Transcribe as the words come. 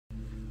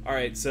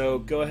Alright, so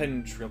go ahead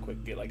and real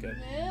quick get like a...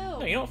 No.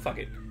 No, you know what? Fuck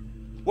it.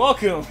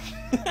 Welcome!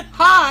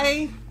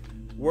 Hi!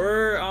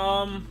 We're,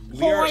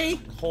 Hoi!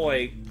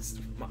 Hoi.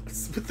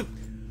 We're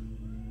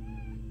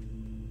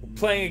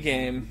playing a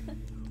game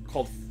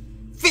called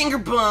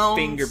Fingerbones!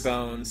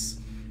 Fingerbones.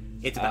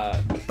 It's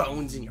about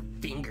bones in your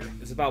finger.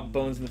 It's about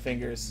bones in the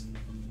fingers.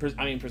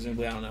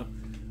 Presumably, I don't know.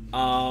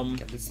 God,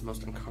 this is the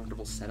most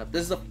uncomfortable setup.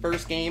 This is the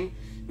first game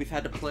we've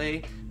had to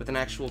play with an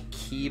actual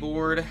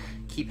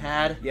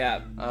keypad.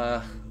 Yeah.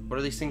 What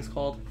are these things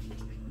called?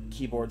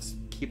 Keyboards.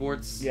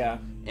 Keyboards? Yeah.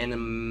 And a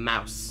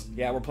mouse.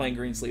 Yeah, we're playing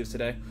green sleeves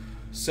today.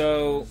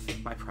 So...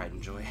 My pride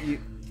and joy.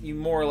 You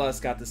more or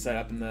less got the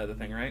setup in the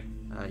thing, right?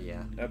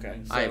 Yeah. Okay.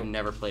 So I have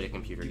never played a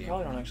computer game. You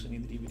probably don't actually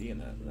need the DVD in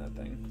that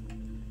thing.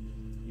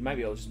 You might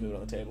be able to just move it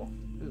on the table.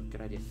 Ooh,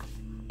 good idea.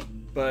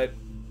 But...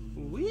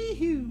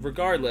 Woohoo!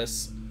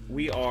 Regardless,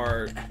 we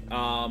are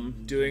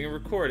doing a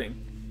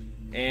recording.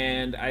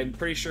 And I'm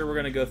pretty sure we're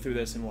going to go through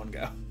this in one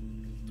go.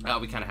 Oh,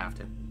 we kind of have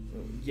to.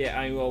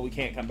 Yeah, well, we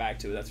can't come back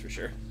to it, that's for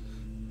sure.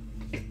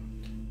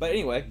 But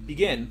anyway,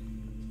 begin.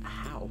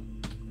 How?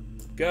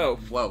 Go.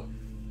 Whoa.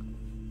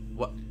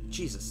 What?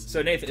 Jesus.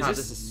 So, Nathan, God, is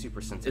this is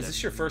super sensitive. Is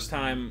this your first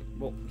time...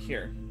 Well,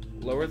 here.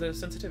 Lower the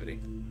sensitivity.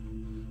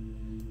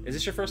 Is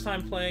this your first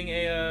time playing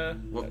a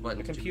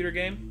computer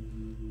game?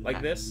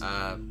 Like this?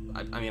 I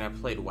mean, I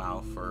played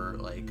WoW for,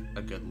 like,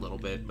 a good little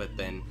bit, but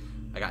then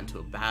I got into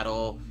a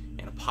battle,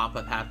 and a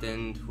pop-up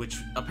happened, which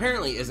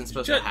apparently isn't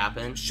supposed to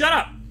happen. Shut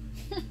up!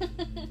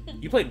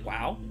 You played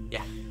WoW?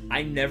 Yeah.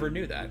 I never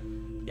knew that.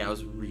 Yeah, I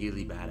was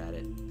really bad at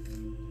it.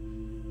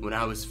 When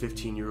I was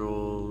 15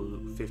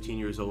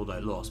 years old, I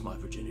lost my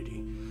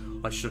virginity.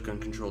 I shook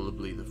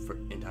uncontrollably the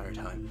entire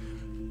time.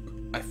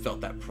 I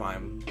felt that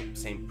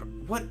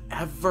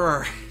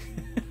whatever.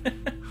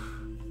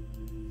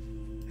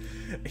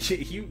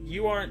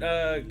 You aren't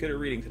good at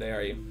reading today,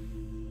 are you?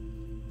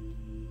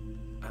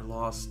 I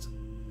lost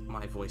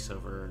my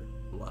voiceover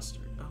luster.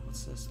 Oh,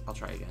 what's this? I'll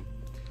try again.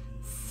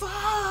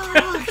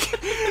 Fuck!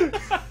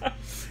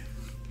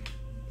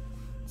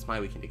 It's my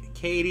weekend to get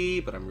Katie,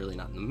 but I'm really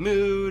not in the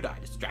mood. I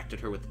distracted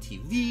her with the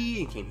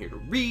TV and came here to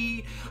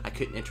read. I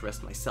couldn't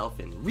interest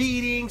myself in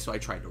reading, so I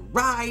tried to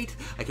write.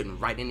 I couldn't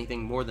write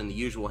anything more than the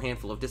usual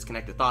handful of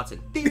disconnected thoughts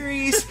and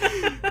theories.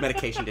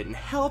 Medication didn't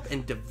help,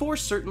 and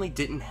divorce certainly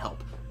didn't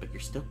help. But you're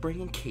still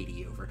bringing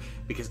Katie over,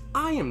 because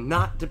I am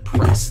not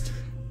depressed.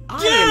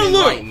 I am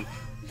enlightened.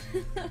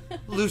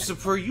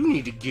 Lucifer, you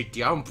need to get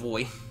down,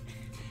 boy.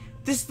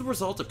 This is the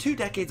result of 2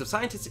 decades of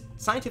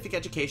scientific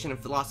education and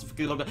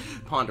philosophical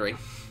pondering.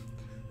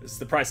 It's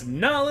the price of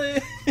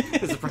knowledge.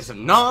 It's the price of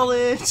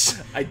knowledge.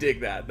 I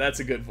dig that.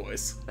 That's a good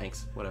voice.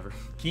 Thanks. Whatever.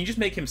 Can you just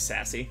make him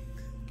sassy?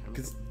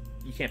 Because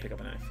you can't pick up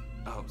a knife.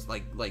 Oh, it's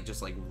like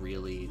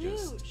really Dude,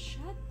 just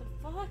shut the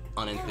fuck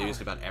unenthused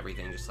up. about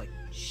everything. Just like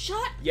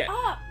Shut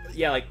up.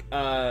 Yeah,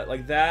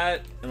 like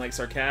that, and like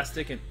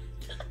sarcastic and.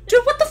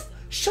 Dude, what the?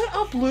 Shut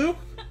up, Lou.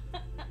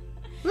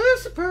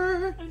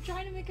 Lucifer. I'm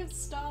trying to make him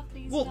stop.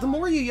 But he's Well, not. the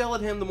more you yell at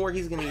him, the more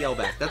he's gonna yell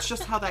back. That's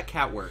just how that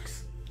cat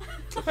works.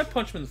 If I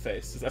punch him in the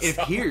face, does that It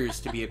stop?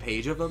 appears to be a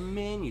page of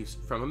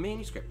from a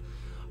manuscript.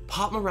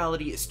 Pop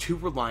morality is too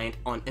reliant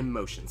on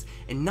emotions,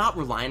 and not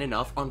reliant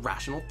enough on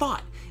rational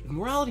thought. If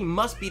morality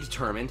must be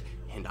determined,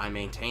 and I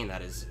maintain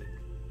that it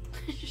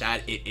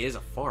is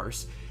a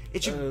farce,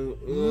 it should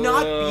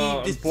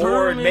not be determined.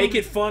 Bored. Make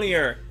it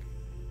funnier.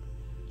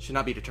 Should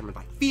not be determined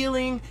by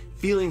feeling.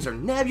 Feelings are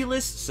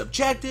nebulous,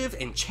 subjective,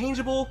 and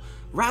changeable.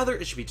 Rather,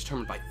 it should be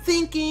determined by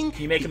thinking.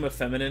 Can you make him a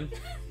feminine?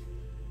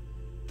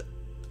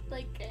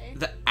 Like gay.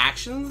 The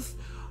actions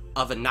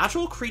of a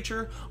natural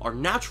creature are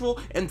natural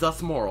and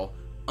thus moral,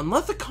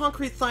 unless a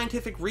concrete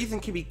scientific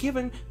reason can be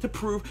given to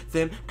prove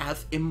them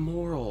as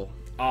immoral.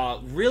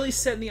 Really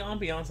setting the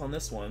ambiance on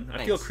this one.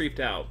 I feel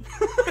creeped out.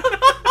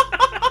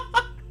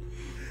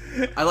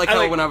 I like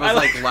how when I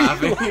was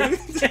laughing.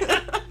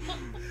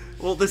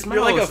 Well, this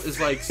mouse is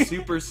like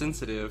super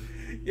sensitive.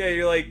 Yeah,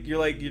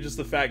 you're just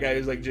the fat guy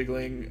who's like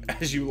jiggling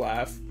as you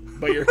laugh,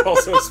 but you're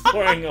also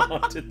exploring a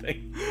haunted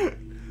thing.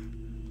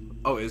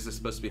 Oh, is this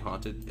supposed to be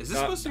haunted? Is this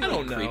supposed to be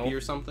like creepy or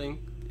something?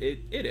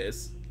 It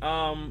is.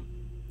 And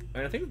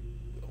I think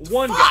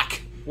one.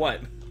 Fuck!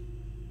 What?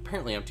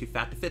 Apparently, I'm too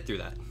fat to fit through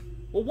that.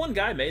 Well, one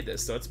guy made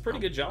this, so it's a pretty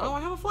good job. Oh,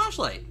 I have a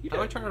flashlight. How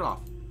do I turn it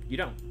off? You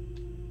don't.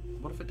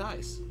 What if it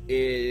dies?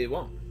 It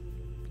won't.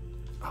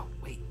 Oh,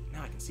 wait.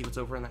 Now I can see what's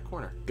over in that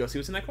corner. Go see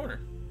what's in that corner.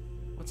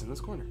 What's in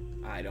this corner?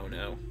 I don't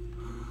know.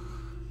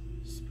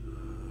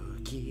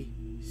 Spooky.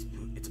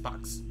 It's a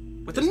box.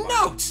 With a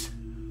note!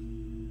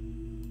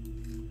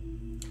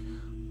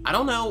 I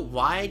don't know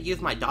why I'd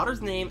use my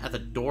daughter's name as a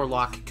door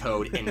lock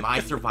code in my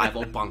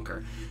survival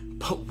bunker.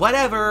 But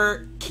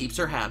whatever keeps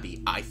her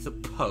happy, I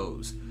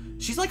suppose.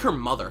 She's like her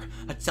mother.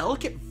 A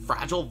delicate,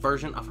 fragile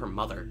version of her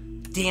mother.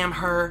 Damn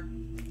her.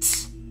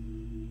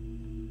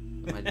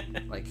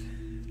 Like,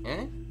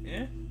 eh?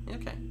 Yeah.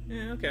 Okay.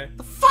 Yeah, okay.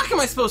 The fuck am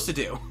I supposed to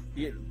do?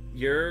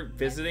 You're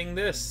visiting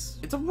this.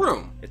 It's a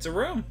room. It's a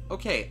room.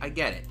 Okay, I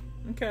get it.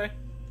 Okay.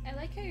 I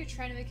like how you're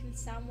trying to make him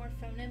sound more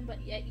feminine, but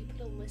yet you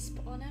put a lisp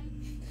on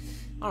him.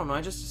 I don't know,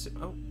 I just...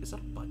 Oh, is that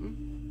a button?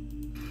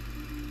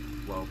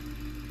 Whoa.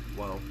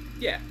 Whoa.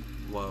 Yeah.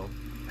 Whoa.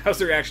 That was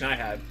the reaction I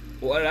had.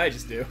 What did I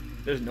just do?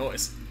 There's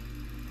noise.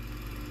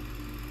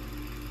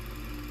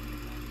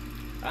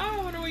 Oh,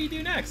 I wonder what you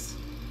do next.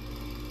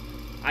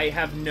 I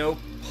have no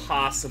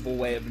possible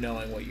way of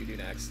knowing what you do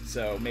next,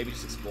 so maybe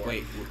just explore.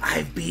 Wait.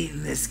 I've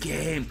beaten this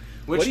game.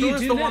 Which door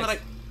is the one that I...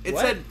 It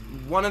What? said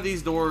one of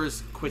these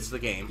doors quits the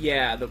game.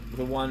 Yeah, the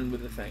one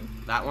with the thing.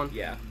 That one?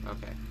 Yeah.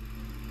 Okay.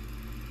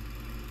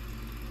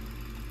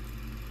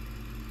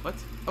 What?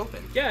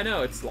 Open? Yeah,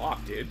 no, it's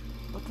locked, dude.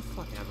 What the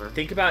fuck ever?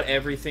 Think about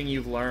everything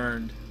you've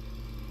learned.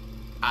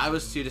 I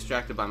was too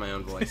distracted by my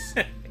own voice.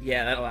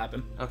 Yeah, that'll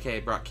happen. Okay,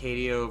 brought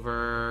Katie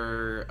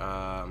over.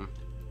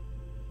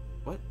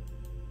 What?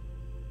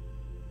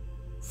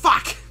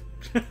 Fuck!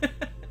 Yeah,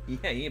 you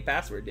need a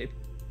password, dude.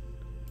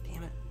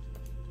 Damn it.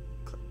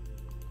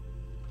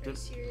 Are you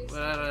serious?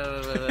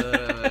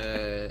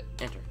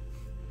 Enter.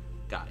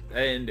 Got it. I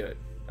didn't do it.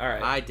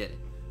 Alright. I did it.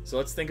 So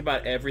let's think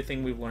about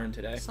everything we've learned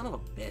today. Son of a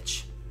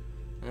bitch.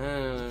 Wait,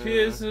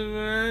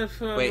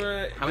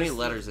 how many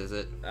letters is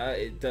it?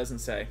 It doesn't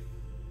say.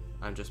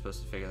 I'm just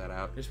supposed to figure that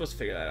out. You're supposed to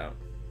figure that out.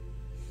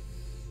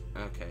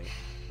 Okay.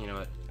 You know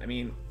what? I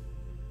mean,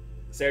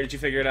 Sarah, did you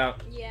figure it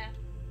out? Yeah.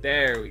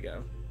 There we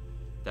go.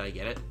 Did I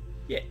get it?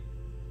 Yeah.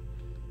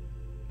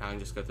 Now I can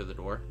just go through the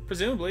door?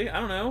 Presumably. I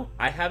don't know.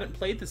 I haven't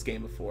played this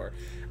game before.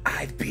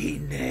 I've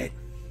beaten it.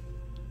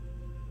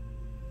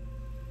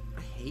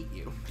 I hate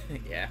you.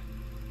 Yeah.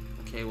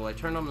 Okay, well I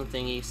turned on the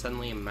thingy,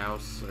 suddenly a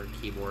mouse or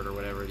keyboard or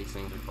whatever these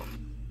things are called.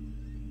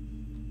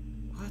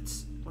 What?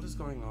 What is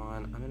going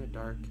on? I'm in a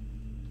dark...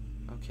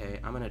 Okay,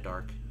 I'm in a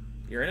dark.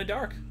 You're in a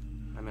dark.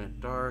 I'm in a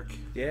dark.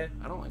 Yeah.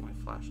 I don't like my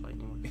flashlight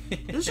anymore.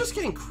 It's just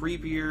getting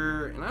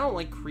creepier, and I don't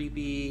like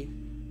creepy.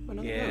 Oh,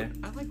 another Yeah. note.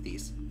 I like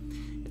these.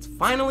 It's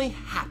finally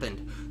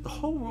happened. The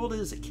whole world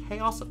is a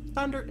chaos of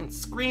thunder and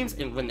screams,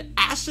 and when the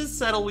ashes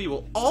settle, we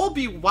will all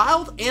be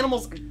wild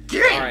animals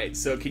again! Alright,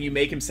 so can you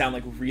make him sound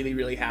like really,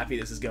 really happy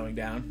this is going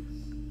down?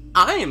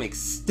 I am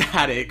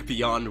ecstatic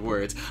beyond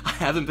words. I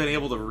haven't been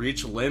able to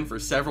reach Lynn for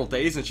several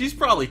days, and she's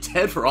probably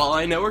dead for all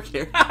I know or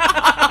care.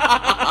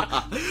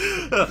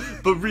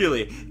 But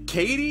really,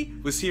 Katie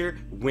was here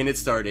when it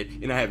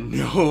started, and I have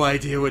no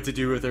idea what to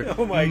do with her.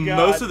 Oh my god.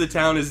 Most of the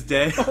town is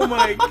dead. Oh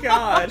my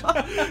god.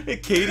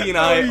 Katie and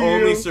I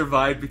only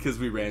survived because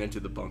we ran into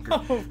the bunker.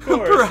 Oh, of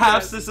course.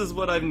 Perhaps yes. this is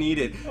what I've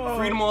needed. Oh.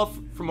 Freedom off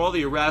from all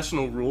the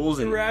irrational rules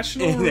and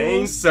Irrational inane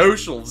rules.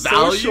 social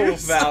values. Social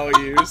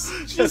values.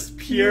 Just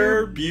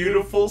pure,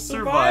 beautiful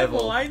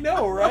survival. I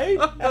know, right?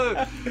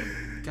 God,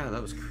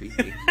 that was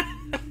creepy.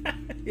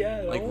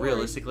 Yeah. Like, don't worry.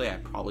 realistically, I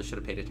probably should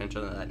have paid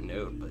attention to that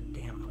note, but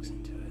damn, I was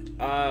into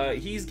it.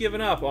 He's given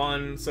up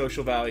on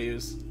social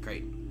values.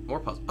 Great. More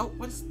puzzles. Oh,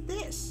 what is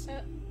this?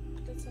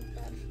 That's not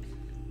bad.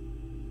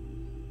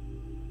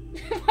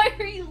 Why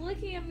are you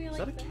looking at me Is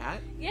like that a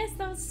cat? Yes,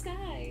 that was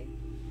Sky.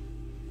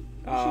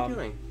 What's she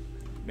doing?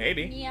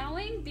 Maybe.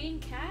 Meowing? Being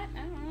cat?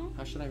 I don't know.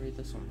 How should I read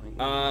this one?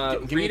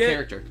 Give me Read a it.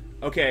 character.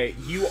 Okay,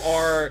 you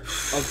are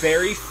a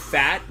very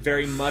fat,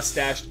 very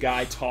mustached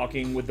guy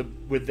talking with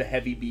the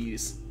heavy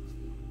B's.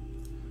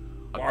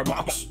 I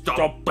boxed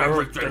up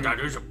everything that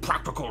isn't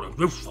practical and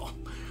useful.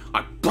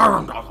 I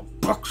burned all the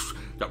books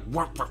that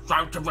weren't for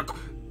scientific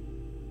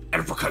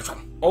edification.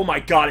 Oh my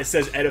god, it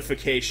says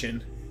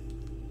edification.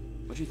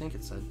 What do you think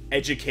it said?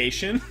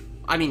 Education?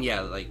 I mean,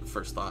 yeah, like,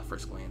 first thought,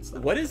 first glance.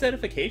 What does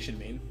edification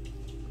mean?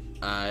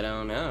 I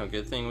don't know.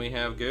 Good thing we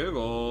have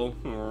Google.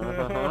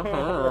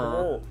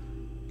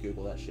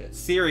 Google that shit.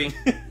 Siri.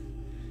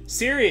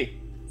 Siri,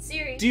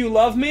 Siri. do you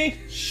love me?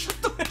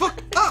 Shut the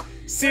fuck up!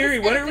 Siri,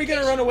 when are we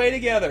gonna run away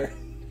together?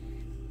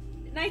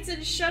 Knight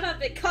said, shut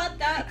up, it caught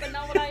that, but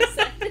not what I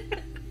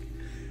said.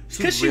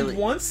 Because she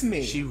wants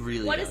me. She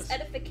really What does. does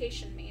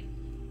edification mean?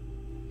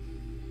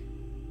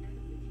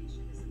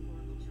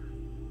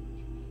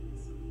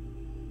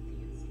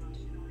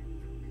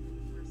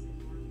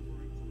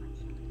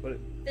 What?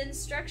 The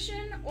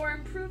instruction or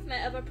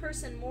improvement of a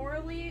person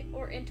morally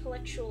or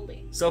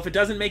intellectually. So if it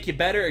doesn't make you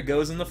better, it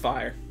goes in the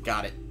fire.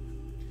 Got it.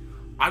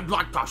 I'd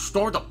like to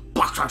store the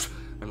boxes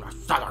in the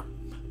cellar,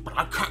 but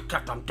I can't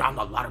get them down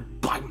the ladder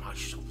by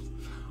myself.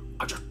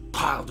 I just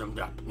piled them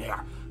up near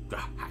the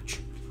hatch.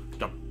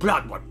 The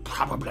blood would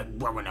probably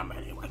ruin them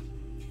anyway.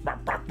 Turn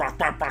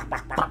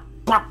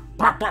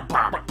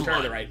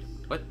to the right.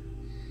 What?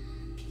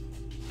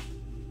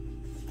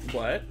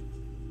 What?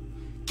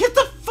 Get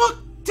the fuck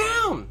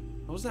down!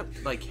 What was that,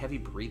 like, heavy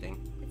breathing?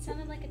 It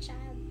sounded like a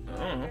child. I Or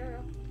don't a know.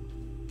 girl.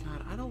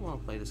 God, I don't want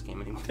to play this game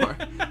anymore.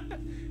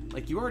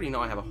 Like, you already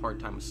know I have a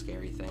hard time with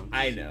scary things.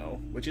 I know,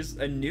 which is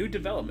a new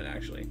development,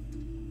 actually.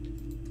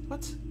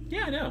 What?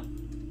 Yeah, I know.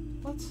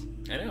 What?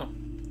 I know.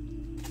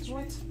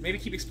 What? Maybe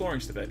keep exploring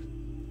just a bit.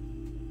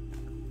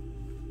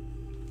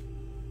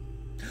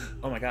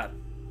 Oh my god.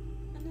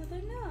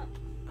 Another note.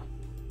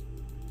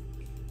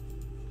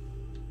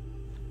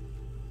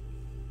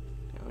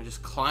 We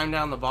just climb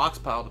down the box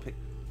pile to pick...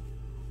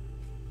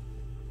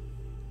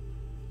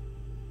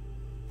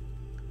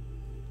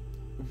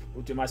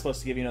 Am I supposed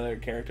to give you another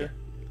character?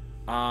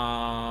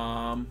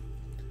 A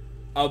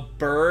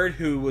bird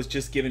who was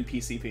just given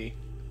PCP.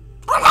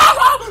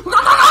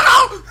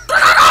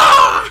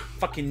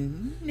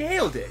 Fucking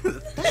nailed it.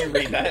 Did you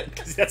read that?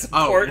 Because that's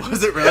important. Oh,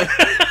 was it really?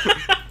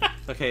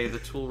 Okay, the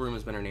tool room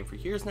has been her name for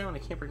years now, and I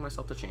can't bring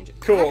myself to change it.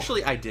 Cool.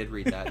 Actually, I did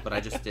read that, but I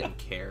just didn't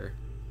care.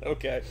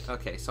 Okay.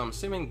 Okay, so I'm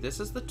assuming this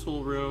is the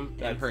tool room,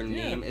 and her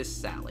name is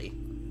Sally.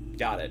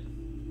 Got it.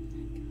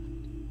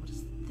 What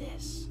is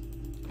this?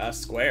 A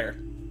square.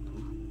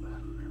 Ooh, I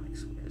like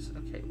squares.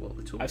 Okay, well,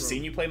 the tool room... I've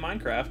seen you play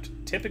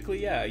Minecraft.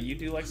 Typically, yeah, you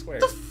do like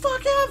squares. The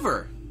fuck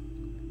ever!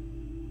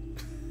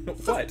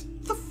 What?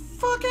 The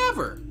fuck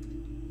ever!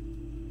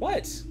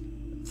 What?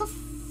 The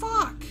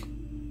fuck?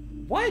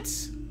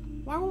 What?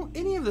 Why won't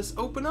any of this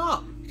open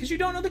up? Because you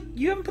don't know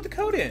you haven't put the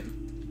code in.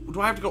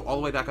 Do I have to go all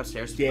the way back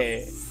upstairs?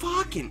 Yeah.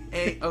 Fucking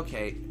A.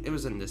 Okay, it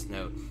was in this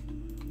note.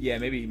 Yeah,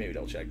 maybe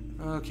double check.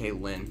 Okay,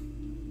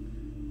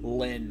 Lynn.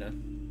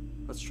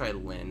 Lynn. Let's try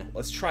Lynn.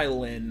 Let's try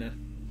Lynn.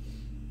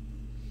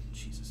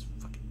 Jesus,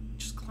 fucking,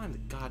 just climb the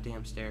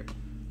goddamn stair.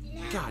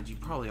 God, you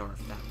probably are a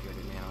fat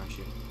bearded man, aren't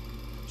you?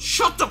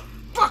 Shut the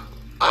fuck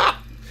up!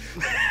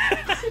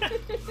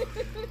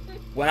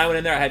 When I went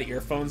in there, I had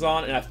earphones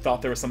on, and I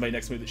thought there was somebody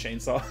next to me with a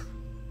chainsaw.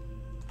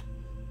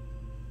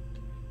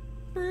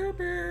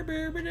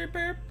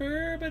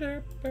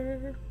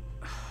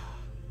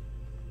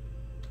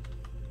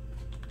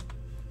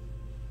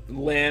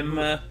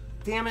 Limb.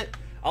 Damn it.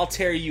 I'll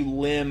tear you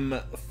limb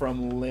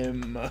from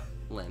limb.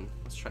 Lynn,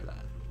 let's try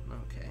that.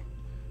 Okay.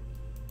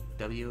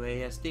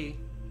 WASD.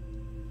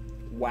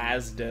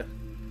 WASD.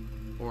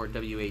 Or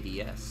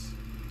WADS.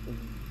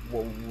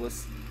 Well,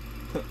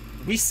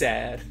 we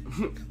sad.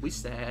 We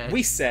sad.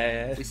 We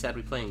sad. We sad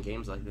we playing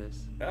games like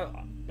this. Oh,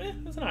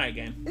 it's an alright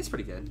game. It's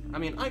pretty good. I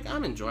mean,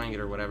 I'm enjoying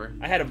it or whatever.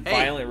 I had a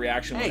violent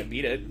reaction when I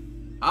beat it.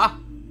 Ah!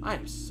 I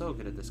am so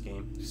good at this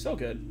game. So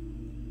good.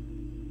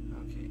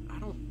 Okay, I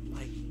don't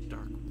like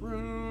dark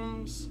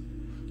rooms.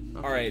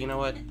 Okay, alright. You know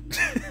what?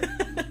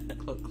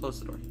 Close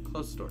the door.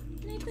 Close the door.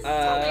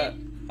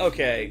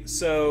 Okay,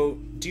 so,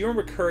 do you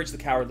remember Courage the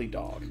Cowardly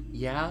Dog?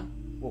 Yeah?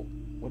 Well,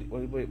 what are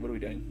we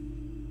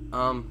doing?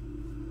 Nah.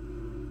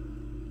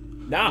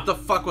 What the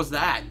fuck was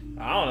that?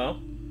 I don't know.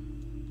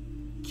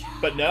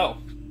 But no.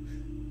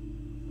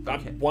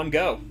 Okay. One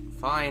go.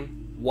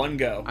 Fine. One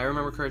go. I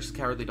remember Courage the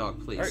Cowardly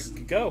Dog, please.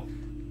 Alright, go.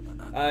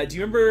 Do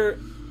you remember...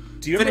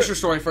 Finish your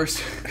story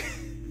first.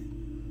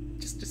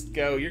 just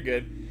go, you're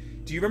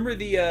good. Do you remember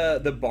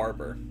the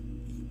barber?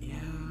 Yeah.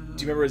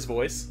 Do you remember his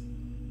voice?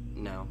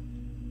 No.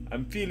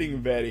 I'm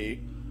feeling very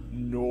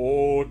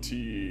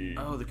naughty.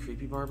 Oh, the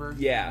creepy barber?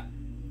 Yeah.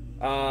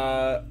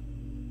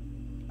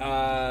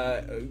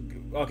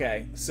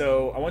 Okay,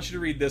 so I want you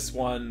to read this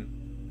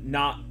one,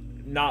 not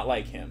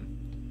like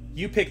him.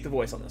 You pick the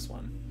voice on this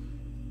one.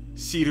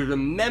 She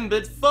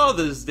remembered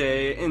Father's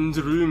Day and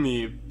drew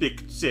me a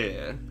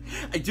picture.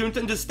 I don't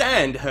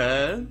understand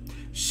her.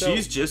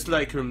 She's just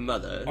like her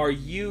mother. Are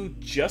you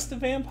just a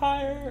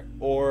vampire,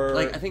 or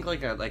I think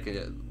like a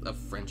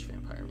French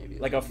vampire maybe.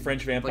 Like a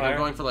French vampire? Like I'm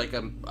going for like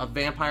a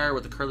vampire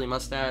with a curly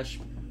mustache.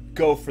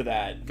 Go for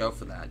that. Go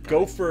for that.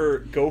 Go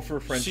for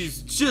French.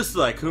 She's just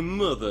like her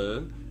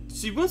mother.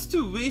 She wants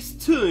to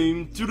waste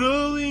time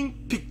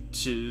drawing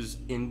pictures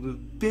and will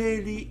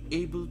barely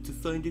able to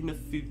find enough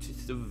food to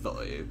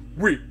survive.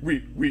 We.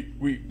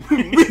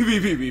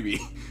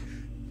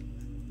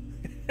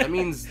 That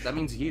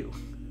means you.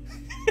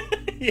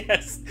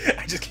 Yes.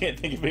 I just can't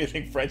think of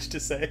anything French to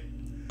say.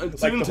 Like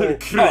the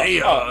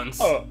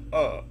crayons.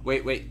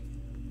 Wait.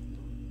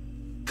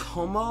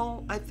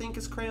 Como, I think,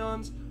 is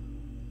crayons.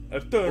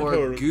 Or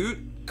gout.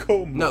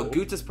 Como. No,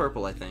 gout is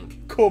purple, I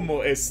think.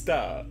 Como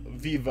está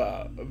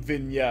viva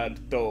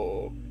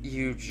viñardo?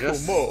 You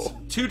just...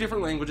 Como. Two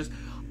different languages.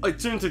 I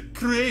turned the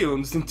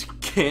crayons into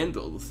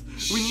candles.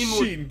 We need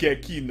more...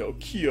 Shingeki no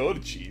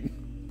Kyojin.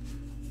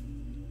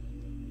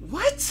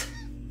 What?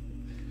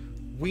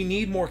 We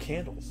need more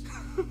candles.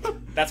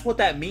 That's what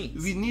that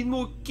means. We need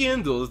more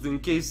candles in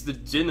case the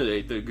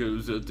generator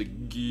goes out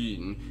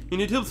again.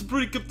 And it helps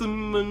break up the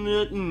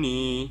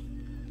monotony.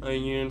 I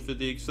yearn for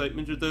the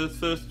excitement of those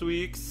first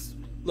weeks.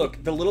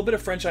 Look, the little bit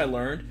of French I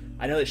learned,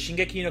 I know that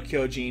Shingeki no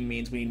Kyojin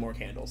means we need more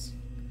candles.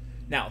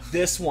 Now,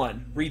 this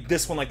one, read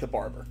this one like the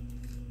barber.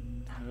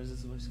 How does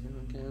this voice go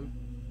again?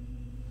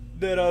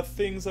 There are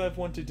things I've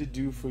wanted to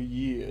do for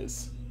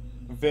years.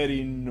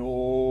 Very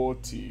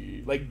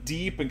naughty. Like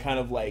deep and kind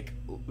of like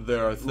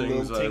there are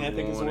things lilting, I've I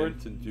think is the word.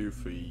 wanted to do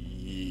for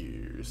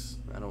years.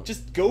 I don't...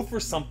 Just go for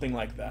something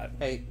like that.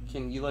 Hey,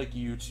 can you like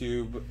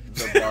YouTube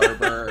the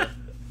barber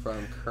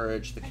from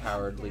Courage the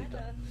Cowardly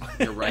Dog?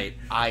 You're right.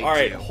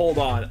 Alright, hold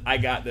on. I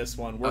got this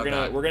one. We're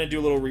God. gonna do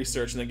a little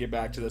research and then get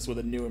back to this with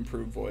a new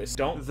improved voice.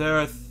 Don't There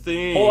are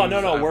things... Hold on,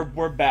 no,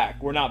 we're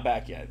back. We're not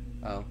back yet.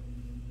 Oh.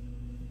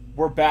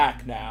 We're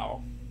back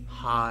now.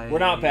 Hi. We're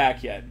not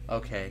back yet.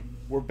 Okay.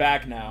 We're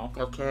back now.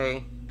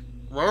 Okay.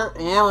 Where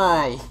am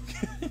I?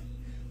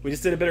 We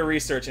just did a bit of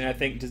research, and I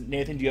think,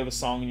 Nathan, do you have a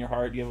song in your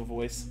heart? Do you have a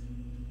voice?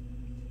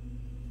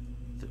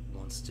 That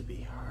wants to be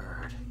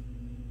heard.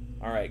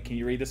 Alright, can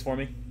you read this for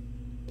me?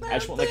 I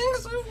just want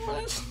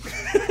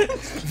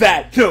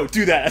that. No,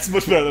 do that. That's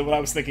much better than what I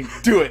was thinking.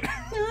 Do it.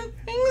 There are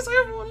things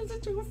I've wanted to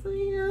do for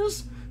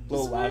years. A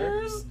little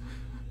louder.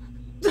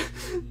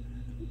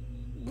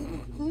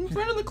 In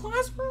front of the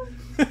classroom.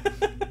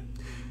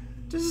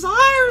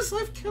 Desires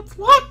I've kept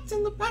locked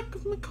in the back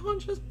of my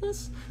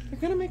consciousness. They're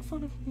gonna make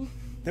fun of me.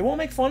 They won't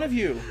make fun of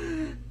you.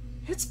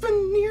 It's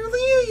been nearly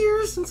a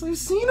year since I've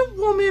seen a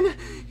woman,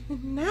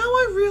 and now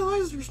I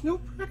realize there's no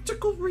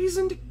practical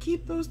reason to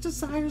keep those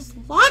desires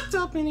locked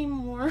up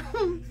anymore.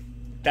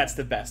 That's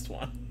the best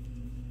one.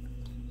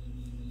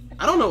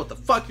 I don't know what the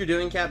fuck you're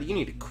doing, Cat, but you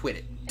need to quit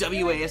it.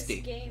 WASD.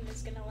 This game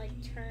is gonna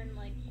turn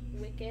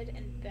wicked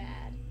and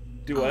bad.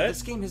 Do what?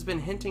 This game has been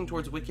hinting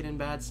towards wicked and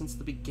bad since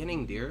the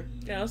beginning, dear.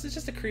 Yeah, this is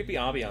just a creepy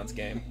ambiance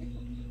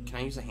game. Can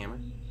I use a hammer?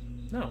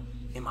 No.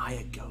 Am I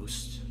a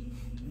ghost?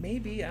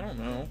 Maybe, I don't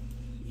know.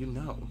 You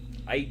know.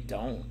 I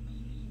don't.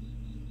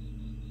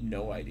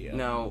 No idea.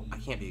 No, I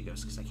can't be a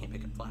ghost because I can't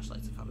pick up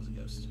flashlights if I was a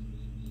ghost.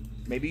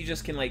 Maybe you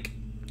just can,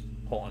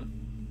 hold on.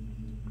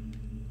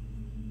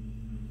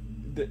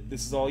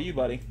 This is all you,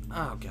 buddy.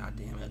 Oh, god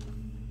damn it.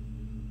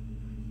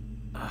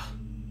 Ugh.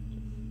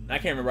 I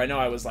can't remember. I know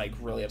I was,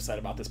 really upset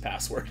about this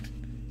password.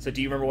 So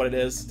do you remember what it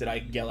is? Did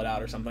I yell it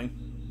out or something?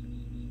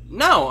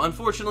 No,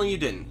 unfortunately you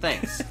didn't.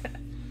 Thanks.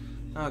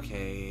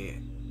 Okay.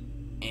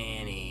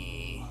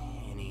 Annie.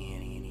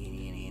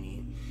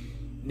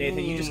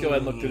 Nathan, you just go ahead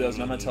and look through those,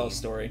 and I'm going to tell a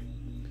story.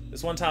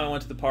 This one time I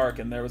went to the park,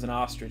 and there was an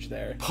ostrich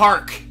there.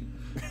 Park!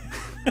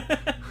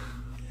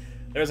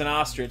 There was an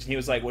ostrich, and he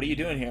was like, what are you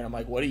doing here? And I'm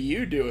like, what are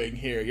you doing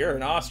here? You're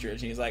an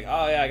ostrich. And he's like,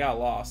 oh, yeah, I got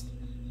lost.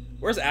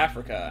 Where's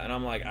Africa? And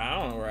I'm like, I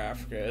don't know where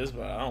Africa is,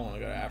 but I don't want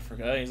to go to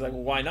Africa. And he's like,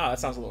 well, why not? That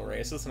sounds a little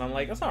racist. And I'm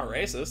like, that's not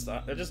racist.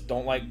 I just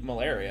don't like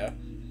malaria.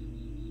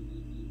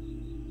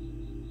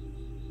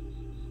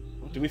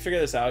 Did we figure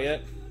this out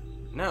yet?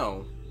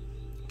 No.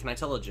 Can I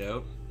tell a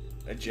joke?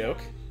 A joke?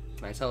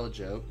 Can I tell a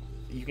joke?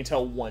 You can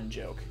tell one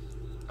joke.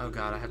 Oh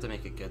god, I have to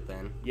make it good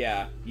then.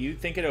 Yeah, you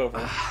think it over.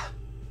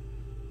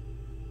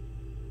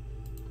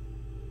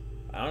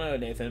 I don't know,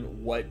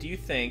 Nathan. What do you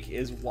think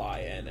is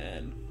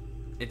YNN?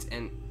 It's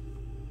N...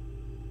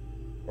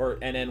 Or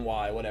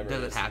NNY, whatever Does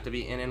it it is. have to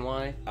be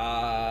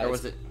NNY? Or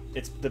was it...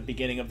 It's the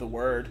beginning of the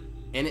word.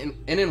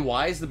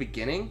 NNY is the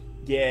beginning?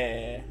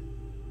 Yeah.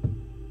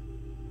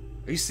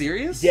 Are you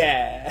serious?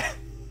 Yeah.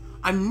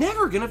 I'm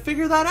never gonna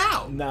figure that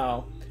out.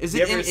 No. Is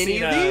it in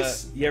any of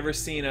these? You ever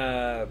seen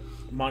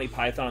Monty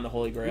Python and the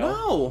Holy Grail?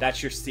 No.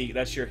 That's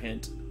your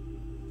hint.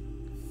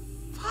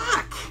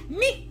 Fuck.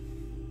 Me.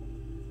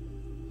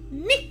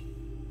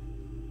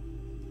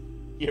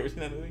 You ever seen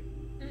that movie?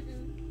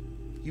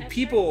 You I've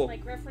people,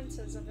 heard,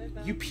 references of it,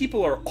 though. you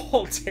people are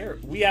all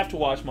terrible. We have to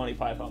watch Monty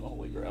Python and the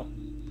Holy Grail.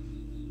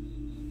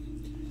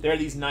 There are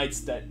these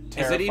knights that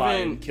terrify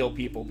and kill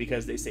people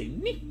because they say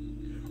 "ni."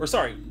 Or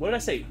sorry, what did I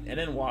say?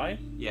 NNY?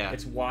 Yeah.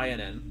 It's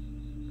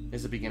YNN.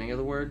 Is the beginning of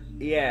the word?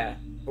 Yeah.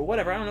 Or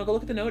whatever. I don't know. Go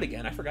look at the note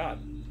again. I forgot.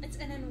 It's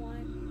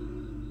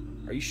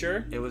NNY. Are you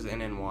sure? It was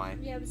NNY.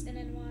 Yeah, it was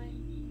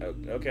NNY. Oh,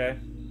 okay.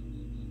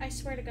 I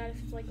swear to God,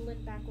 if it's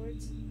lit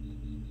backwards.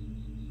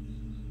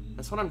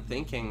 That's what I'm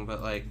thinking, but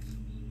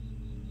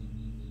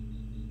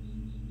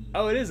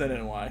Oh, it is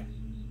NNY.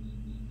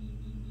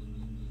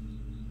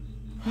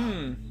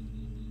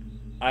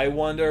 I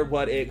wonder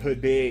what it could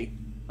be.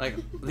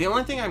 The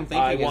only thing I'm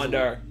thinking I is...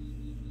 wonder.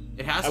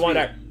 It has to I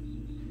wonder. be...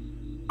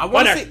 I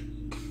want to say...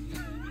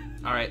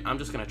 Alright, I'm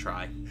just gonna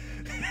try.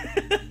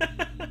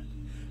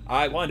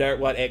 I wonder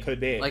what it could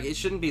be. It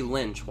shouldn't be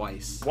Lynn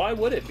twice. Why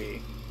would it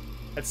be?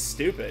 That's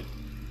stupid.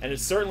 And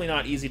it's certainly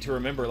not easy to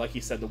remember like he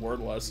said the word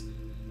was.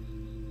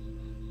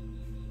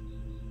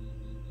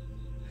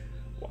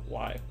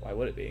 Why? Why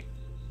would it be?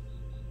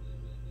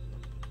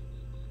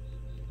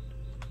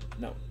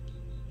 No.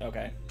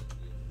 Okay.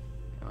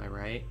 Am I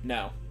right?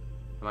 No.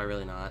 Am I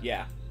really not?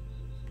 Yeah.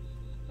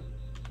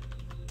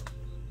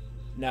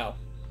 No.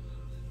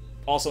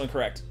 Also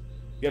incorrect.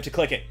 You have to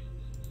click it.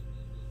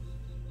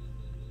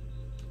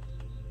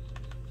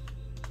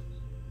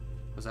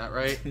 Was that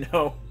right?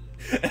 No.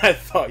 I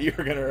thought you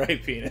were gonna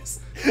write penis.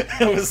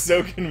 I was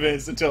so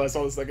convinced until I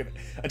saw the second.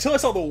 Until I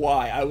saw the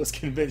Y, I was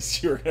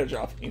convinced you were gonna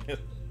draw penis.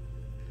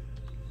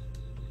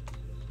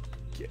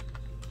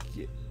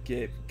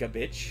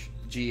 Gabbitch?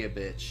 Gia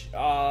bitch.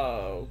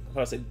 Oh, I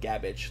thought I said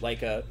gabbitch,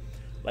 like a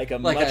Like a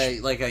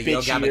bitchier,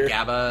 Yo Gabba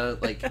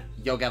Gabba,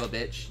 Yo Gabba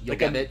bitch. Yo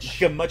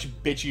Gabbitch. like a much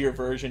bitchier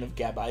version of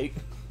Gabite,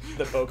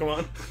 the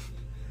Pokemon.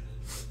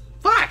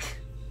 Fuck!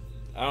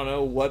 I don't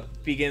know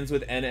what begins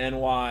with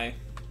NNY.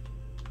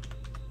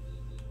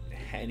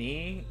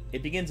 Henny?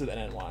 It begins with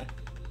NNY.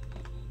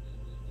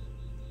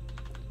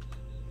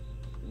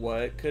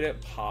 What could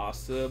it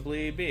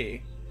possibly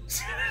be?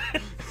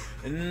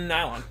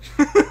 Nylon.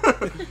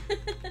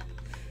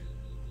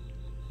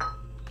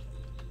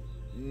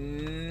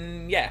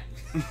 Yeah.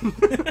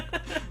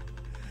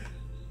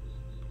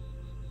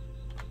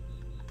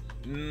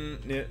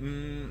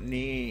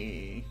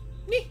 Nee.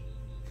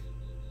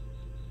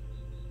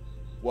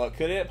 What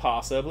could it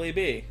possibly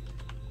be?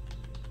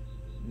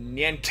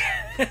 Niente.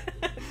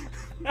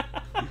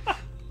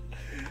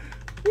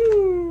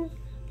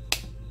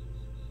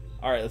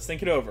 Alright, let's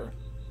think it over.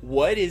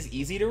 What is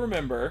easy to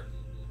remember?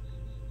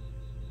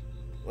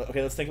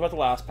 Okay, let's think about the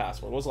last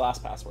password. What was the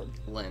last password?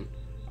 Lynn.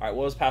 Alright,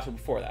 what was the password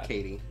before that?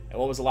 Katie. And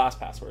what was the last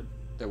password?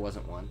 There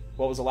wasn't one.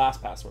 What was the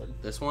last password?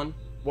 This one?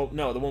 Well,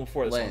 no, the one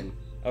before this Lynn.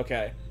 one.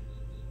 Okay.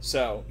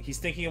 So, he's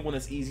thinking of one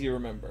that's easy to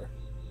remember.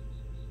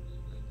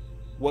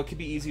 What could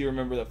be easy to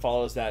remember that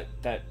follows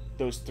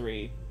those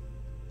three?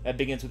 That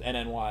begins with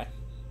NNY.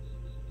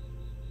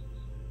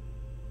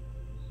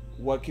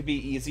 What could be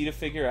easy to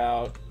figure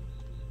out?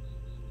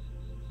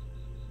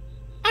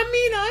 I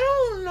mean,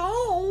 I don't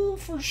know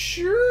for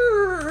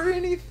sure or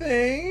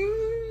anything.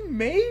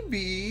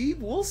 Maybe.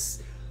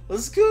 Let's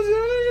go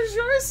down and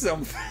try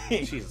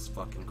something. Jesus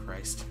fucking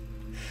Christ.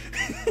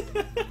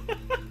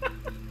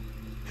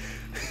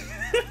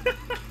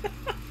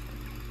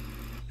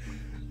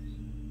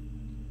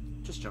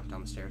 Just jump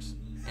down the stairs.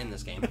 End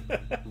this game.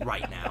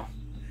 Right now.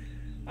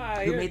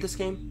 Who made this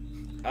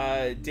game?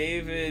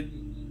 David...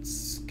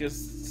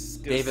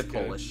 David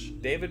Polish.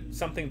 David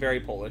something very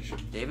Polish.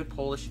 David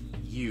Polish,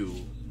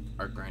 you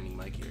are grinding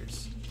my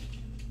gears.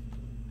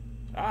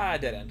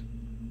 Dead end.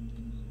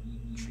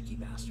 Tricky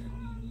bastard.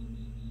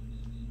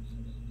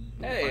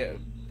 Hey,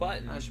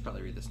 button. I should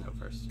probably read this note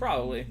first.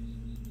 Probably.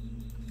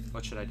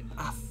 What should I do?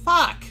 Ah,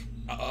 fuck!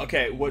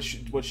 Okay, what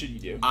should you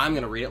do? I'm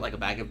gonna read it like a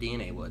bag of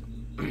DNA would.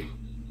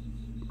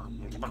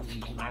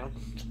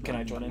 Can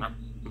I join in?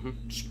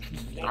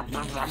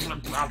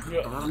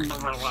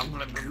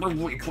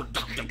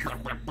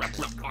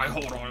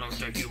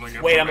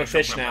 Wait, I'm a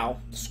fish now.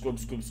 Squib,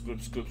 squib,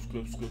 squib, squib,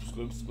 squib, squib,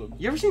 squib, squib.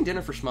 You ever seen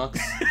Dinner for Schmucks?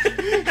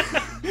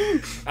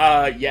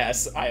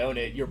 Yes, I own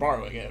it. You're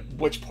borrowing it.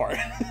 Which part?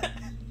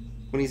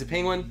 When he's a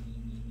penguin?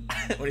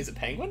 When he's a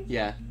penguin?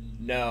 Yeah.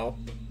 No.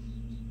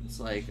 It's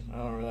like, I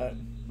don't remember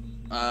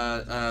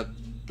that.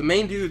 the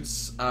main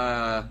dude's,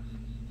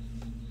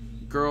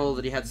 girl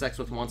that he had sex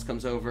with once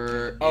comes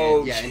over. Oh,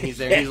 and, yeah, and he's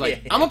there. And he's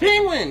like, "I'm a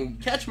penguin,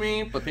 catch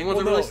me!" But penguins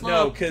are really slow.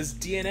 No, because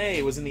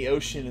DNA was in the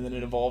ocean, and then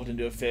it evolved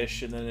into a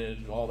fish, and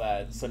then all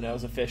that. So now it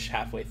was a fish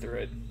halfway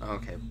through it.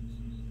 Okay,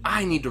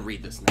 I need to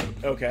read this note.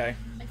 Okay.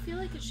 I feel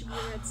like it should be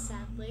read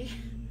sadly.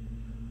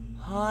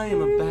 I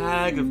am a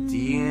bag of I'm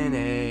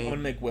DNA, gonna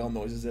make whale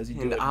noises as you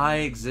do and it. I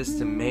exist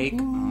to make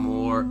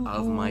more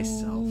of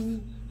myself.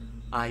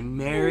 I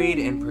married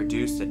and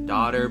produced a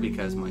daughter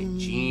because my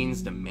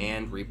genes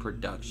demand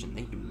reproduction.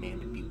 They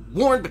demand to be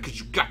warned because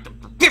you got them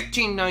for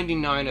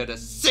 $15.99 at a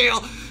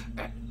sale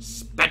at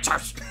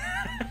Spencer's.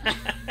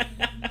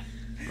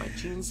 My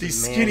genes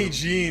These demand... skinny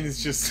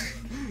jeans just...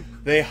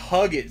 they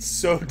hug it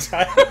so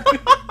tight.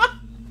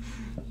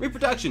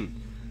 Reproduction.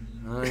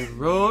 I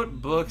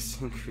wrote books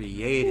and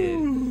created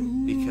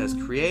because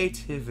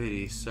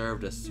creativity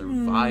served a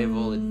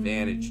survival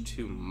advantage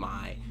to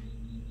my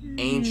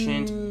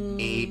ancient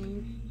ape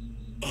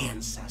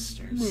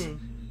ancestors.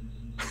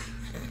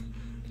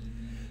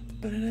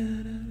 I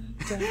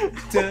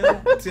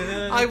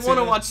want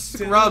to watch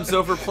Scrubs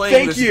over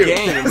playing this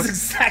game. That was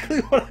exactly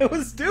what I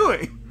was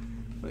doing.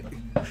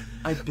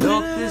 I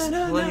built this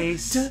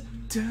place,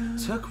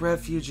 took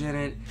refuge in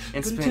it,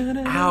 and spent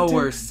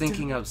hours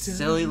thinking of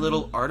silly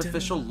little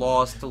artificial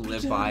laws to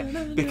live by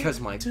because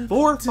my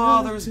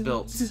forefathers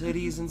built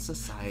cities and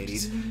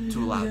societies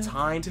to allow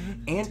time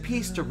and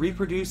peace to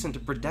reproduce and to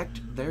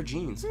protect their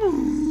genes.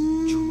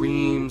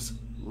 Dreams,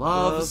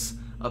 loves,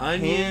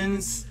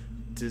 opinions,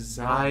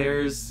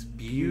 desires,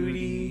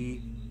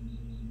 beauty,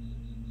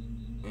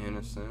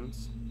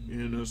 innocence.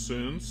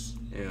 Innocence.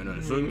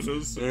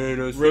 Innocence.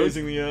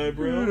 Raising the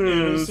eyebrow.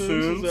 Innocence.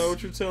 Is that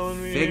what you're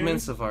telling me?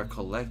 Figments of our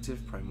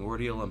collective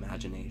primordial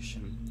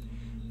imagination.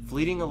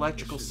 Fleeting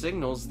electrical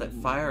signals that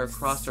fire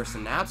across our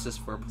synapses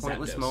for a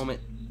pointless Zapdos.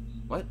 moment.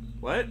 What?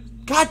 What?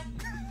 God!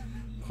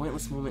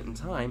 Pointless moment in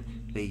time.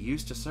 They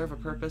used to serve a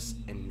purpose,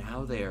 and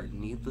now they are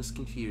needless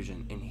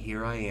confusion. And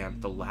here I am,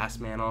 the last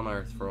man on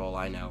Earth, for all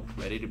I know,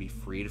 ready to be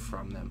freed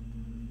from them.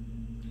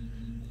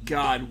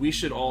 God, we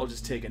should all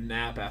just take a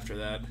nap after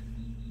that.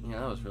 Yeah,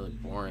 that was really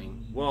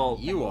boring. Well,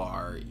 You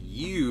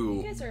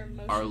You guys are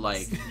are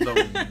emotionless.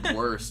 like the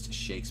worst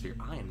Shakespeare.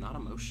 I am not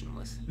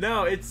emotionless.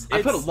 no, it's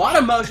I put a lot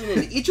of emotion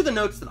into each of the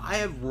notes that I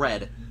have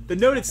read. the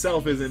note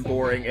itself isn't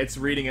boring. It's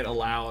reading it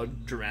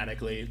aloud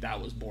dramatically.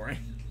 That was boring.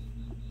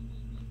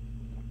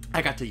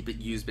 I got to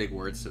use big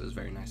words, so it was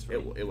very nice for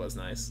me. It was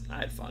nice. I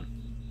had fun.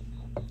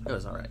 It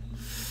was alright.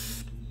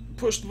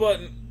 Push the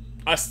button.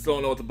 I still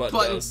don't know what the button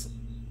does.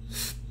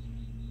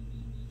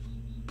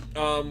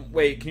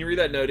 Wait, can you read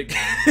that note again?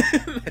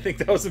 I think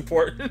that was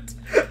important.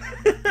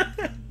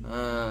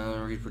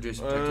 Reproduce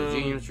protective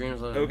genes,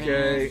 dreams,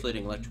 okay.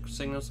 fleeting electrical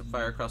signals that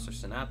fire across our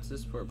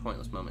synapses for a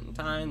pointless moment in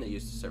time. They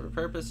used to serve a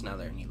purpose, now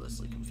they're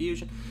needlessly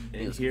confusion.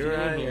 And here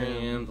I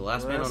am, the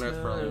last man on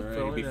Earth,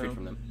 ready to be freed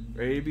from them.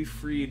 Ready to be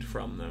freed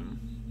from them.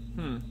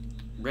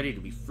 Ready to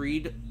be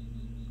freed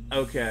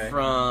Okay.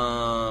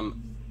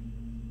 from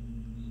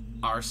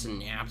our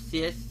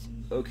synapses.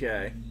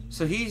 Okay.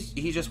 So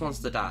he just wants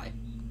to die.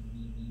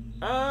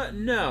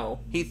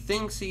 No. He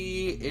thinks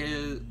he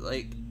is,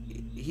 like,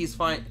 he's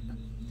fine.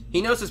 He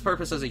knows his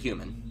purpose as a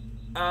human.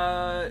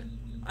 I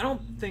I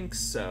don't think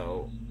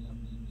so.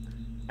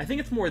 I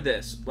think it's more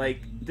this. Like,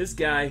 this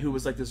guy who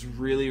was, like, this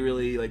really,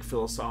 really, like,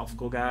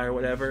 philosophical guy or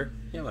whatever.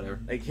 Yeah, whatever.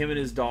 Like, him and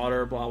his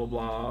daughter, blah, blah,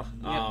 blah.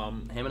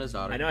 Yep. Him and his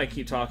daughter. I know I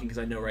keep talking because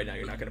I know right now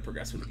you're not going to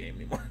progress with the game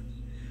anymore.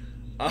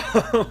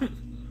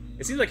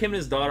 It seems like him and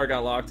his daughter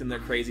got locked in their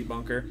crazy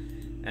bunker.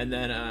 And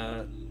then,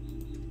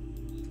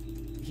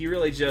 he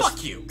really just...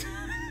 Fuck you!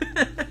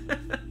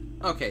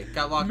 Okay,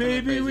 got locked in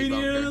their Maybe crazy we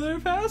bunker. need another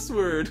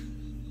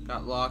password.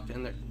 Got locked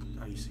in their...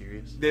 Are you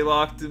serious? They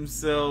locked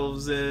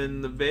themselves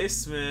in the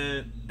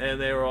basement,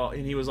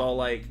 and he was all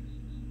like,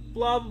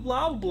 blah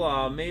blah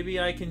blah.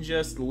 Maybe I can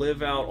just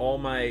live out all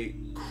my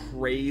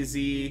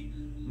crazy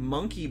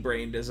monkey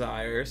brain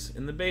desires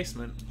in the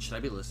basement. Should I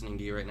be listening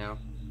to you right now?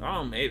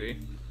 Oh, maybe.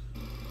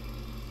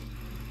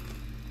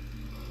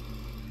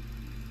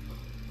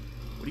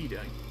 What are you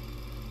doing?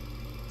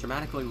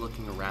 Dramatically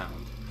looking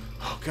around.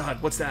 Oh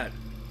God, what's that?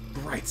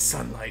 Bright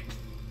sunlight.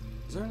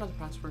 Is there another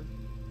password?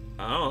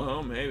 I don't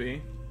know,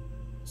 maybe.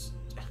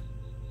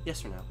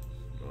 Yes or no?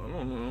 I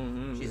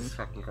don't know. Jesus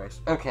fucking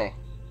Christ. Okay.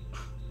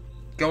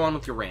 Go on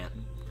with your rant.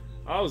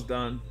 I was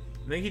done.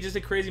 I think he just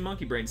did crazy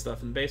monkey brain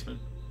stuff in the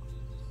basement.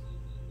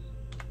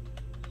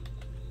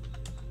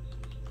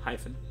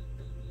 Hyphen.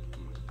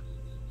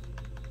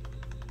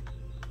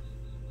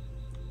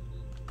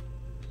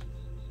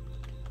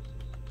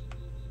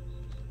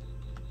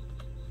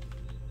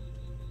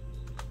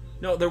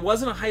 No, there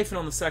wasn't a hyphen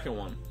on the second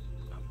one.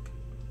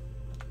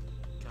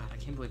 God, I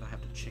can't believe I have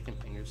the chicken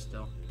fingers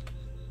still.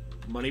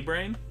 Money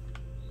brain?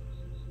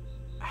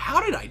 How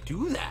did I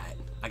do that?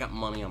 I got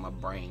money on my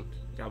brain.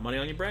 Got money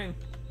on your brain.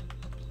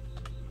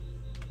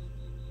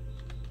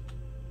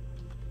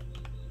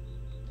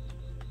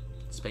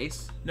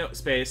 Space? No,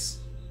 space.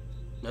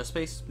 No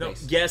space? No,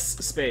 Space. yes,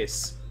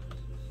 space.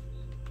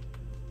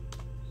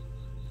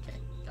 Okay,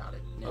 got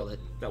it. Nailed it.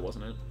 That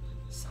wasn't it.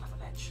 Son of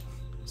a bitch.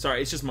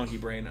 Sorry, it's just monkey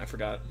brain. I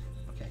forgot.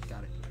 Okay,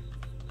 got it.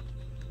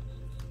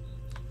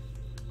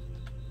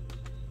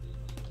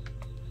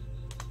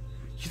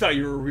 You thought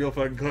you were real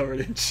fucking clever,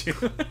 didn't you?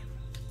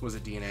 Was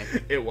it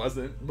DNA? It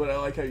wasn't, but I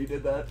like how you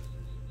did that.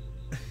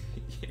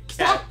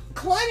 Stop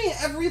climbing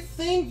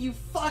everything, you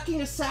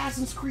fucking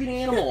Assassin's Creed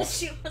animal!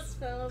 She almost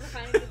fell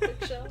behind the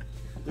bookshelf.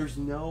 There's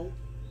no...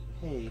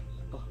 Hey.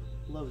 Oh,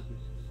 love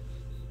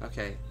it.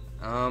 Okay,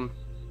 I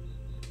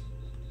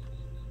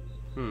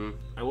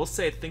will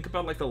say, think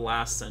about like the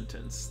last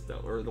sentence,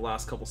 though, or the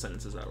last couple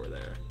sentences that were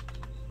there.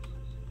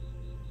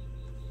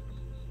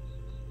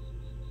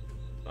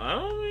 I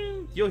don't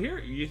mean you hear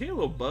a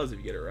little buzz if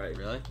you get it right.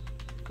 Really?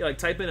 Yeah, like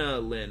type in a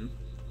Lynn.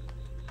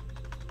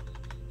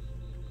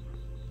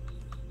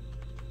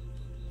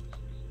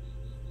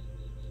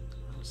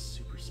 That was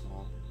super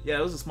small. Yeah,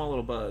 it was a small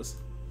little buzz.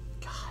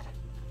 God.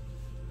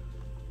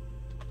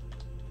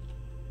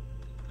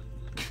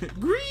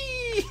 Green.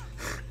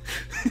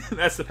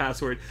 That's the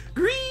password.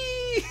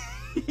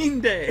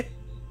 Green Day.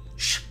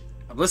 Shh!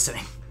 I'm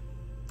listening.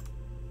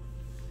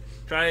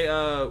 Try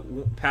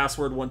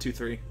password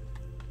 123.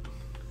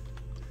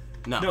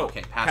 No, No,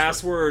 okay,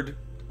 password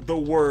the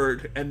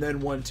word and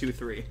then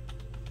 123.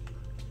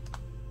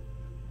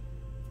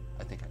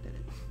 I think I did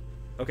it.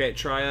 Okay,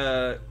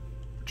 try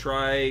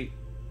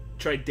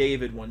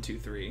David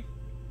 123.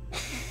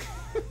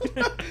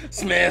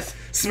 Smith!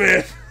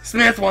 Smith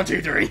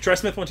 123! Try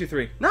Smith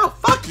 123. No,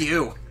 fuck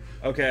you!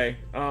 Okay.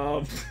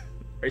 Are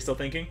you still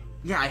thinking?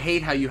 Yeah, I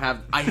hate how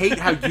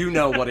you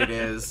know what it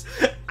is.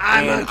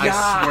 I'm and a god.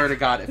 I swear to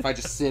God, if I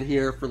just sit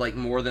here for like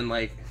more than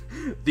like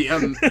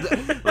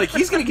like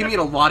he's gonna give me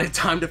a lot of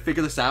time to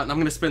figure this out, and I'm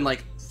gonna spend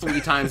like 3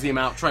 times the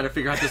amount trying to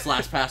figure out this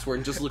last password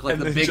and just look like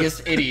And the then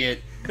biggest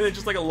idiot. And then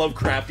just like a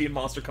Lovecraftian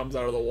monster comes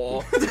out of the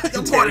wall.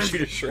 What Tears is- you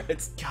to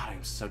shreds. God,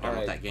 I'm so done All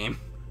with right. that game.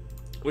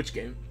 Which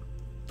game?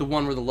 The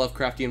one where the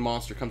Lovecraftian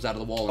monster comes out of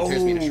the wall and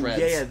tears me to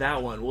shreds. yeah,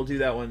 that one. We'll do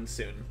that one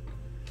soon.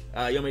 You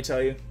want me to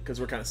tell you?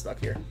 Because we're kind of stuck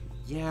here.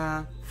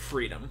 Yeah.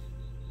 Freedom.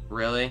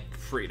 Really?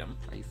 Freedom.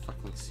 Are you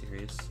fucking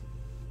serious?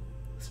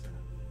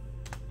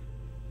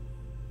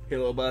 Hear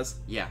a little buzz?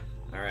 Yeah.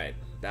 Alright,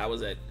 that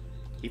was it.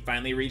 He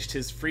finally reached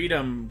his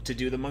freedom to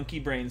do the monkey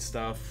brain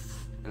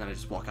stuff And then I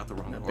just walk out the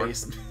wrong in the door.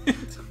 basement.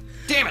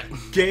 Damn it!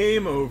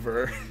 Game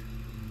over. Can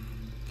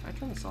I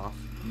turn this off?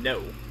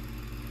 No.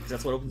 Because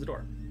that's what opens the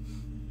door.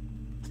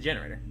 It's a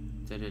generator.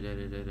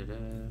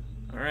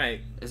 Da-da-da-da-da-da.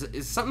 Alright.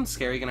 Is something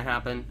scary gonna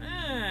happen?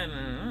 I don't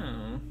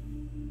know.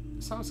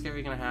 Is something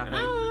scary gonna I happen?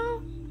 don't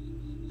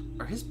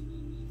know. Or his...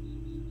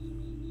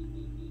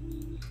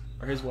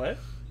 Or his what?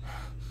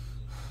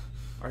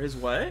 Or his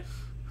what?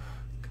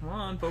 Come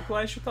on,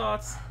 vocalize your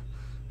thoughts.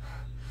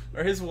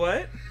 Or his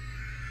what?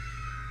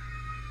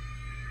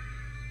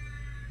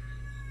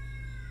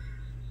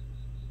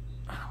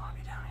 I don't want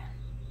to be down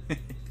here.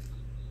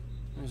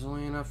 There's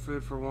only enough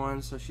food for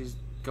one, so she's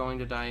going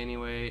to die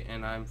anyway,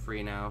 and I'm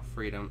free now.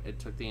 Freedom. It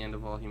took the end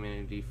of all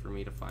humanity for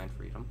me to find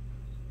freedom.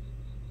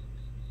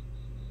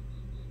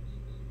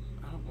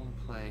 I don't want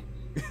to play.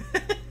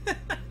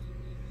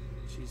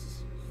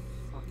 Jesus.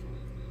 Fucking...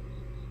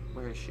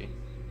 Where is she?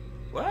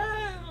 What?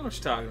 I don't know what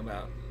you're talking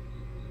about.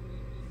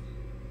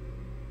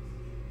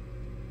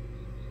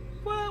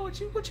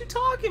 What you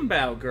talking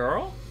about,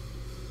 girl?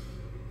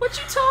 What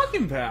you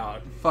talking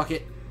about? Fuck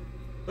it.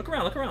 Look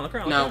around. Look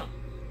around. No.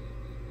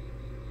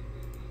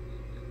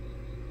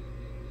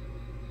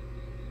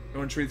 You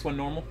want to treat this one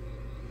normal?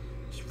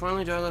 She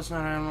finally died last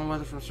night. I don't know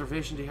whether from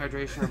starvation,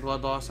 dehydration, or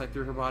blood loss. I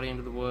threw her body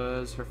into the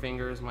woods. Her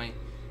fingers, my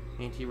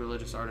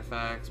anti-religious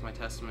artifacts, my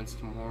testaments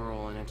to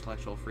moral and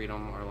intellectual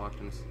freedom are locked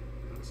in the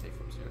safe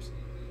upstairs.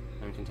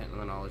 I'm content with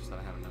the knowledge that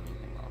I haven't done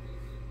anything wrong.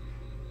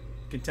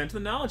 Content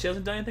with the knowledge he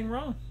hasn't done anything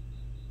wrong.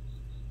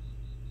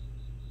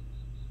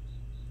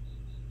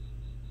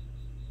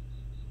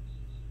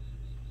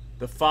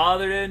 The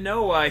father didn't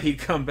know why he'd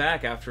come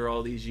back after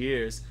all these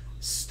years,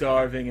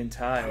 starving and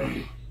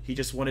tired. He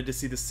just wanted to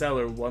see the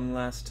cellar one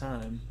last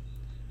time.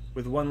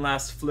 With one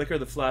last flicker,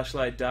 the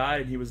flashlight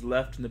died, and he was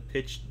left in the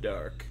pitch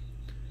dark.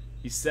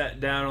 He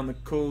sat down on the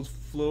cold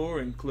floor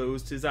and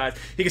closed his eyes.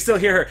 He could still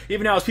hear her,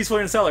 even now it's peaceful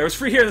here in the cellar. It was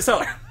free here in the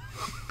cellar.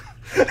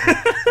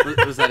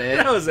 Was that it?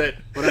 That was it.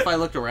 What if I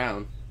looked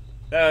around?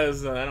 That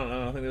was, I don't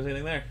know. I don't think there's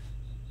anything there.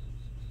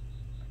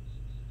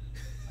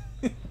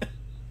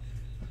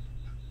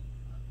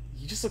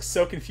 You just look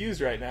so confused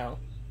right now.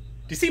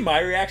 Do you see my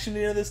reaction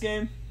to this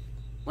game?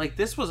 Like,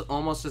 this was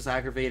almost as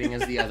aggravating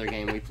as the other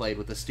game we played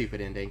with the stupid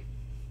ending.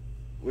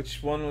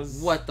 Which one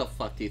was... What the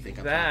fuck do you think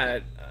I'm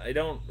that? I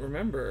don't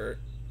remember.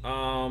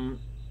 Dreaming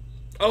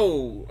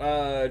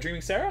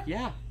Sarah?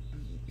 Yeah.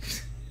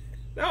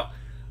 No.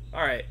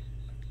 Alright.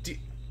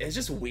 It's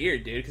just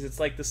weird, dude, because it's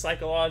like the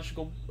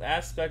psychological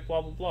aspect,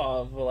 blah, blah, blah,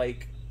 of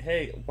like,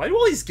 hey, why do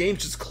all these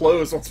games just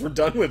close once we're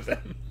done with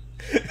them?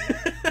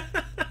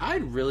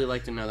 I'd really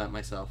like to know that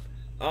myself.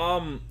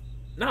 No,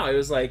 it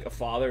was like a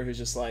father who's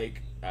just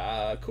like,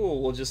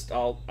 cool,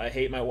 I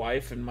hate my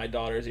wife and my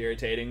daughter's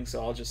irritating,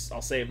 so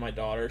I'll save my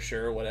daughter,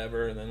 sure,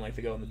 whatever, and then like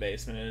they go in the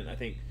basement, and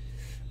I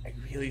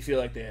really feel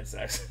like they had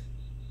sex.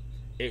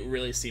 It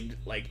really seemed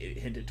like it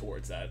hinted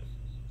towards that.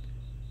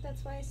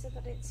 That's why I said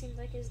that it seemed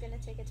like it was gonna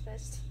take its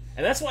best.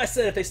 And that's why I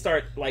said if they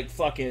start like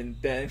fucking,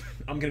 then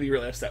I'm gonna be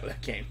really upset with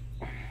that game.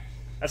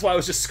 That's why I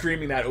was just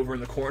screaming that over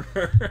in the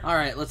corner.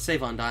 Alright, let's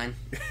save Undyne.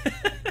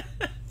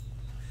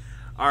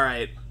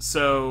 Alright,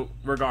 so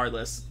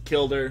regardless,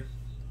 killed her,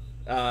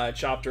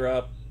 chopped her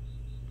up,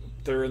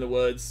 threw her in the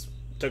woods,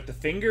 took the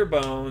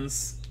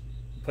Fingerbones,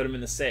 put them in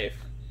the safe,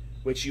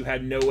 which you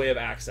had no way of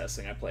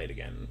accessing. I played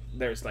again.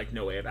 There's like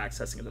no way of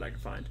accessing it that I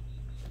could find.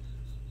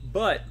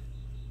 But,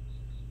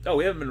 oh,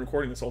 we haven't been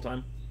recording this whole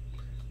time.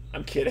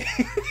 I'm kidding.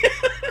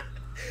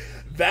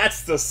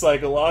 That's the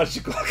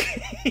psychological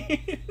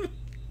game.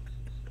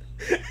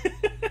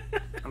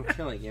 I'm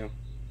killing you.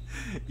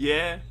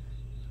 Yeah.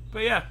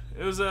 But yeah,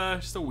 it was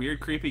just a weird,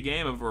 creepy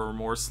game of a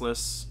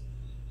remorseless,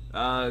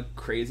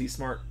 crazy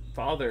smart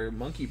father,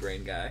 monkey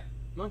brain guy.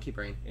 Monkey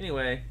brain.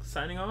 Anyway,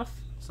 signing off.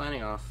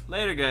 Signing off.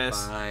 Later,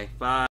 guys. Bye. Bye.